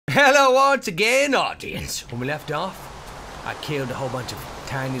Hello once again, audience. When we left off, I killed a whole bunch of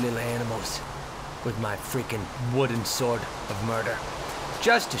tiny little animals with my freaking wooden sword of murder,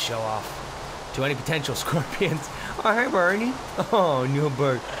 just to show off to any potential scorpions. Oh, hey, Bernie. Oh, new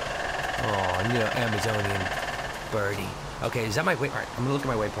bird. Oh, new Amazonian birdie. Okay, is that my waypoint? All right, I'm gonna look at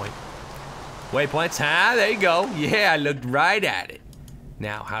my waypoint. Waypoints, there you go. Yeah, I looked right at it.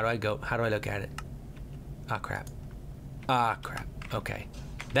 Now, how do I go? How do I look at it? Ah, crap. Ah, crap. Okay.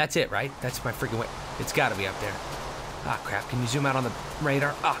 That's it, right? That's my freaking way. It's gotta be up there. Ah, crap. Can you zoom out on the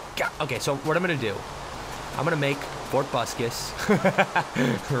radar? Ah, God. Okay, so what I'm gonna do, I'm gonna make Fort Buskus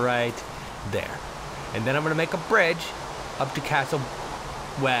right there. And then I'm gonna make a bridge up to Castle,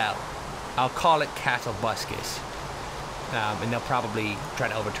 well, I'll call it Castle Buskus. And they'll probably try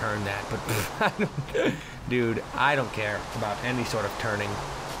to overturn that, but dude, I don't care about any sort of turning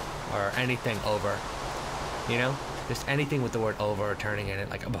or anything over, you know? Just anything with the word over or turning in it,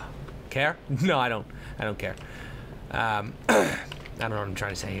 like, care? No, I don't care. I don't know what I'm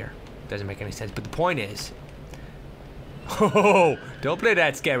trying to say here. Doesn't make any sense, but the point is, oh, don't play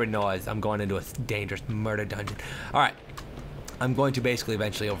that scary noise. I'm going into a dangerous murder dungeon. All right, I'm going to basically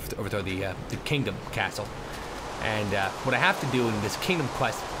eventually overthrow the kingdom castle. And what I have to do in this kingdom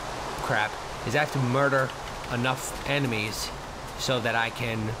quest crap is I have to murder enough enemies so that I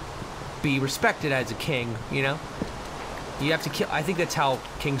can be respected as a king, you know? You have to kill, I think that's how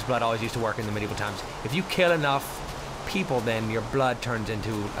king's blood always used to work in the medieval times. If you kill enough people, then your blood turns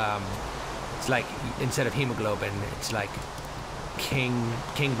into, it's like, instead of hemoglobin, it's like king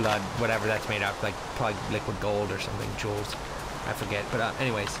blood, whatever that's made out of, like probably liquid gold or something, jewels, I forget. But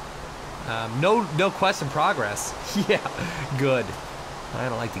anyways, no quest in progress. Yeah, good. I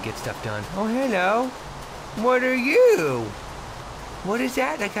don't like to get stuff done. Oh, hello. What are you? What is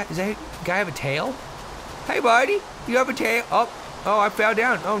that? Does that guy have a tail? Hey, buddy. You have a tail? Oh, I fell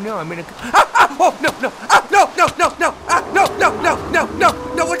down. Oh, no, I'm in a... oh, no.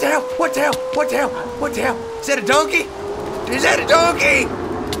 No, what the hell? What the hell? Is that a donkey? Is that a donkey?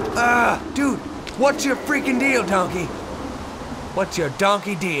 Dude, what's your freaking deal, donkey? What's your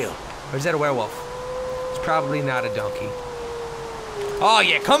donkey deal? Or is that a werewolf? It's probably not a donkey. Oh,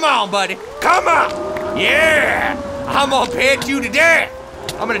 yeah, come on, buddy. Come on. Yeah. I'm gonna pet you to death.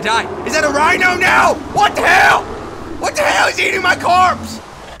 I'm gonna die. Is that a rhino now? What the hell? What the hell is eating my corpse?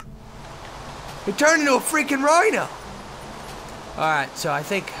 It turned into a freaking rhino. Alright, so I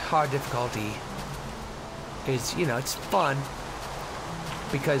think hard difficulty is, you know, it's fun.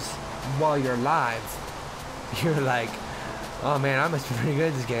 Because while you're alive, you're like, oh man, I must be pretty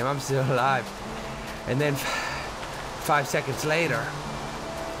good at this game. I'm still alive. And then 5 seconds later,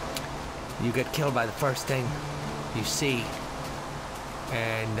 you get killed by the first thing you see.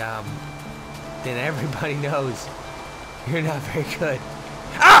 And then everybody knows you're not very good.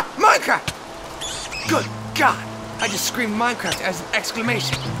 Ah! Minecraft! Good God! I just screamed Minecraft as an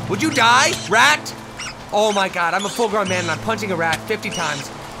exclamation. Would you die, rat? Oh my God, I'm a full-grown man and I'm punching a rat 50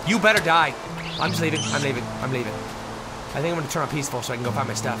 times. You better die. I'm just leaving. I'm leaving. I think I'm gonna turn on peaceful so I can go find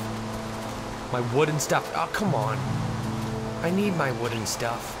my stuff. My wooden stuff. Oh, come on. I need my wooden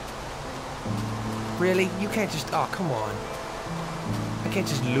stuff. Really? You can't just... Oh, come on. I can't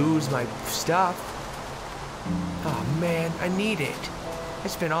just lose my stuff. Oh man, I need it. I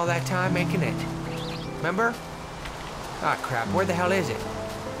spent all that time making it. Remember? Ah, crap, where the hell is it?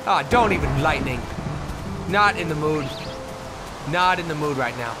 Ah, don't even lightning. Not in the mood. Not in the mood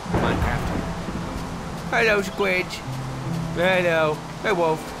right now, Minecraft. Hello, Squidge. Hello. Hey,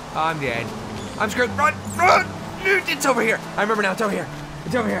 Wolf. I'm dead. I'm screwed. Run! It's over here. I remember now, it's over here.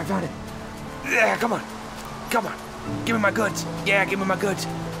 It's over here, I found it. Yeah, come on. Give me my goods. Yeah, give me my goods.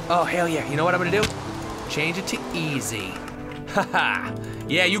 Oh, hell yeah. You know what I'm gonna do? Change it to easy. Haha.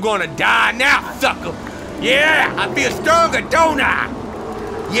 Yeah, you gonna die now, sucker. Yeah, I feel stronger, don't I?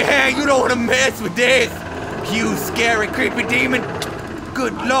 Yeah, you don't wanna mess with this, you scary, creepy demon.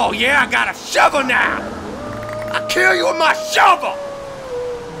 Good Lord, yeah, I got a shovel now. I'll kill you with my shovel.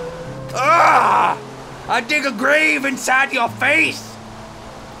 I dig a grave inside your face.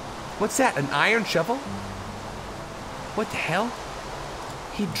 What's that, an iron shovel? What the hell?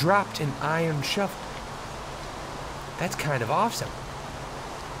 He dropped an iron shovel. That's kind of awesome.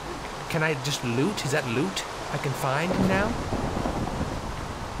 Can I just loot? Is that loot I can find now?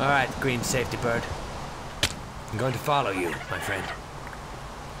 Alright, green safety bird. I'm going to follow you, my friend.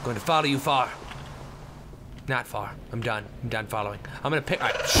 I'm going to follow you far. Not far. I'm done. I'm done following. I'm gonna pick...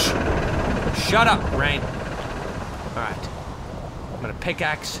 Alright, shh. Shut up, Rain. Alright. I'm gonna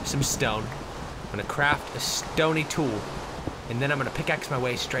pickaxe some stone. I'm gonna craft a stony tool. And then I'm gonna pickaxe my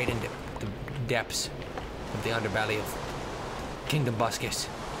way straight into the depths of the underbelly of Kingdom Buskus.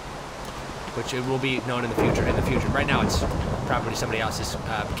 which it will be known in the future. Right now, it's probably somebody else's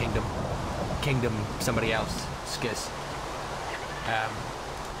kingdom, somebody else. Skis.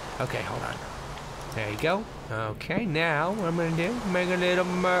 Okay, hold on. There you go. Okay, now what I'm gonna do? Make a little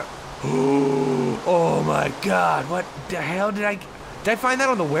oh my God! What the hell did I find that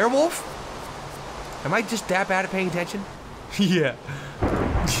on the werewolf? Am I just that bad at paying attention? Yeah.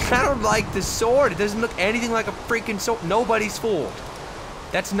 I don't like the sword. It doesn't look anything like a freaking sword. Nobody's fooled.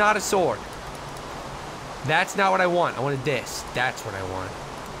 That's not a sword. That's not what I want. I wanted this. That's what I want.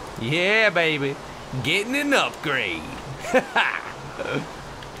 Yeah, baby. Getting an upgrade.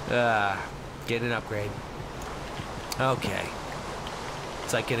 Getting an upgrade. Okay.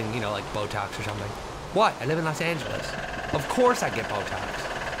 It's like getting, you know, like Botox or something. What? I live in Los Angeles. Of course I get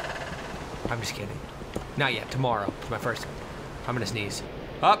Botox. I'm just kidding. Not yet. Tomorrow. It's my first time. I'm gonna sneeze.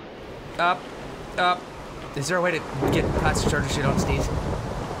 Up. Up. Up. Is there a way to get plastic surgery so you don't sneeze?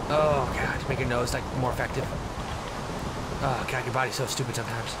 Oh, God. Make your nose, like, more effective. Oh, God. Your body's so stupid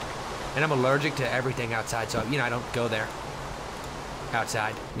sometimes. And I'm allergic to everything outside, so, you know, I don't go there.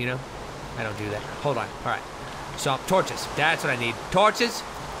 Outside, you know? I don't do that. Hold on. All right. So, torches. That's what I need. Torches.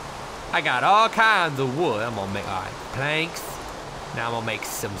 I got all kinds of wood. I'm gonna make, all right, planks. Now I'm gonna make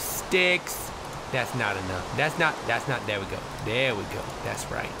some sticks. That's not enough. That's not, there we go. There we go. That's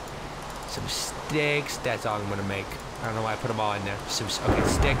right. Some sticks. That's all I'm gonna make. I don't know why I put them all in there. Okay,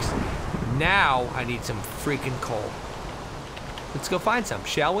 sticks. Now I need some freaking coal. Let's go find some,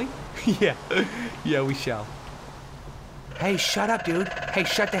 shall we? Yeah. Yeah, we shall. Hey, shut up, dude. Hey,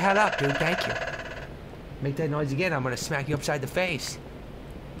 shut the hell up, dude. Thank you. Make that noise again, I'm gonna smack you upside the face.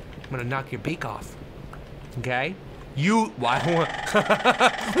 I'm gonna knock your beak off. Okay? You, why?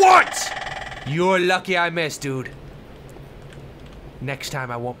 What? You're lucky I missed, dude. Next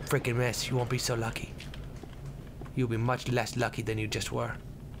time I won't freaking miss. You won't be so lucky. You'll be much less lucky than you just were.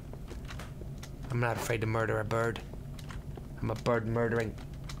 I'm not afraid to murder a bird. I'm a bird murdering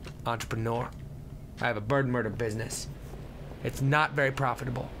entrepreneur. I have a bird murder business. It's not very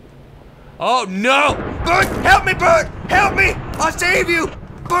profitable. Oh no! Bird, help me, Bird! Help me! I'll save you!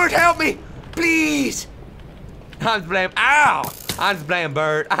 Bird, help me! Please! I'm blaming, ow! I'm just blaming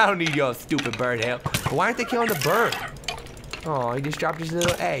Bird. I don't need your stupid bird help. Why aren't they killing the bird? Oh, he just dropped his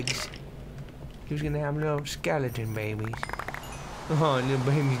little eggs. He was gonna have little skeleton babies. Oh, little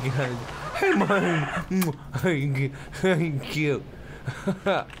baby skeleton. Hey, man. Cute.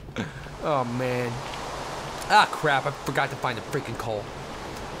 Oh, man. Ah, crap. I forgot to find the freaking coal.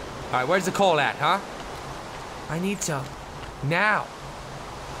 Alright, where's the coal at, huh? I need some. Now.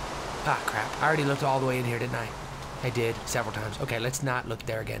 Ah, crap. I already looked all the way in here, didn't I? I did, several times. Okay, let's not look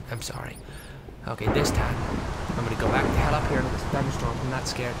there again. I'm sorry. Okay, this time, I'm gonna go back the hell up here to this thunderstorm. I'm not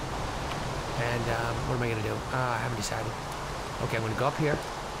scared. And, what am I gonna do? I haven't decided. Okay, I'm gonna go up here.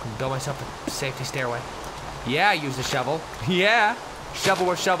 I'm gonna build myself a safety stairway. Yeah, use the shovel. Yeah. Shovel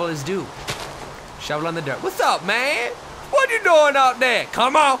where shovel is due. Shovel on the dirt. What's up, man? What you doing out there?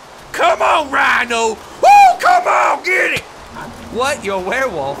 Come on. Come on, Rhino. Woo, come on, get it. What, you're a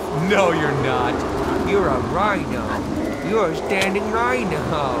werewolf? No, you're not. You're a rhino. You're a standing rhino.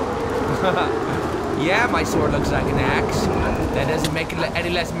 Yeah, my sword looks like an axe. That doesn't make it any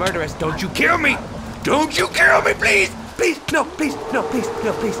less murderous. Don't you kill me. Don't you kill me, please. Please, no, please, no, please,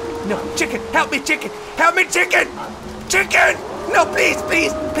 no, please, no. Chicken, help me, chicken. Help me, chicken. Chicken. No, please,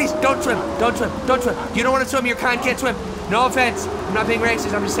 please, please, don't swim, don't swim, don't swim. You don't want to swim, your kind can't swim. No offense, I'm not being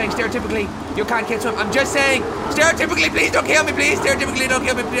racist, I'm just saying stereotypically, your kind can't swim. I'm just saying, stereotypically, please don't kill me, please. Stereotypically, don't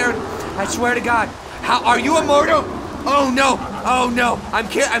kill me, please. I swear to God. How, are you immortal? Oh no, I'm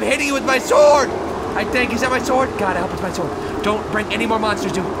hitting you with my sword. I think, is that my sword? God, help with my sword. Don't bring any more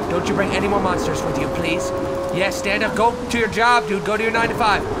monsters, dude. Don't you bring any more monsters with you, please. Yes, stand up, go to your job, dude. Go to your 9 to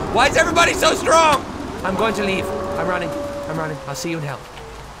 5. Why is everybody so strong? I'm going to leave. I'm running. I'll see you in hell.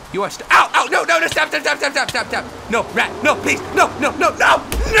 You are ow, no, stop. No, rat, no, please, no,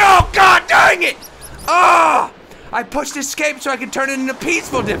 God dang it! Ah! I pushed escape so I could turn it into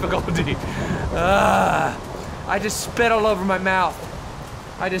peaceful difficulty. I just spit all over my mouth.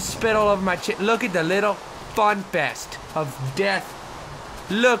 I just spit all over my chin. Look at the little fun fest of death.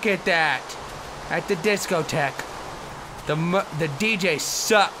 Look at that. At the discotheque. The DJ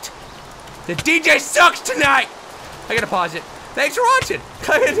sucked. The DJ sucks tonight! I gotta pause it. Thanks for watching.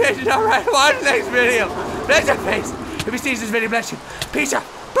 Click attention. Alright, watch the next video. Bless your face. If you see this video, bless you. Peace out.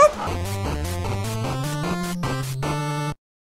 Boop.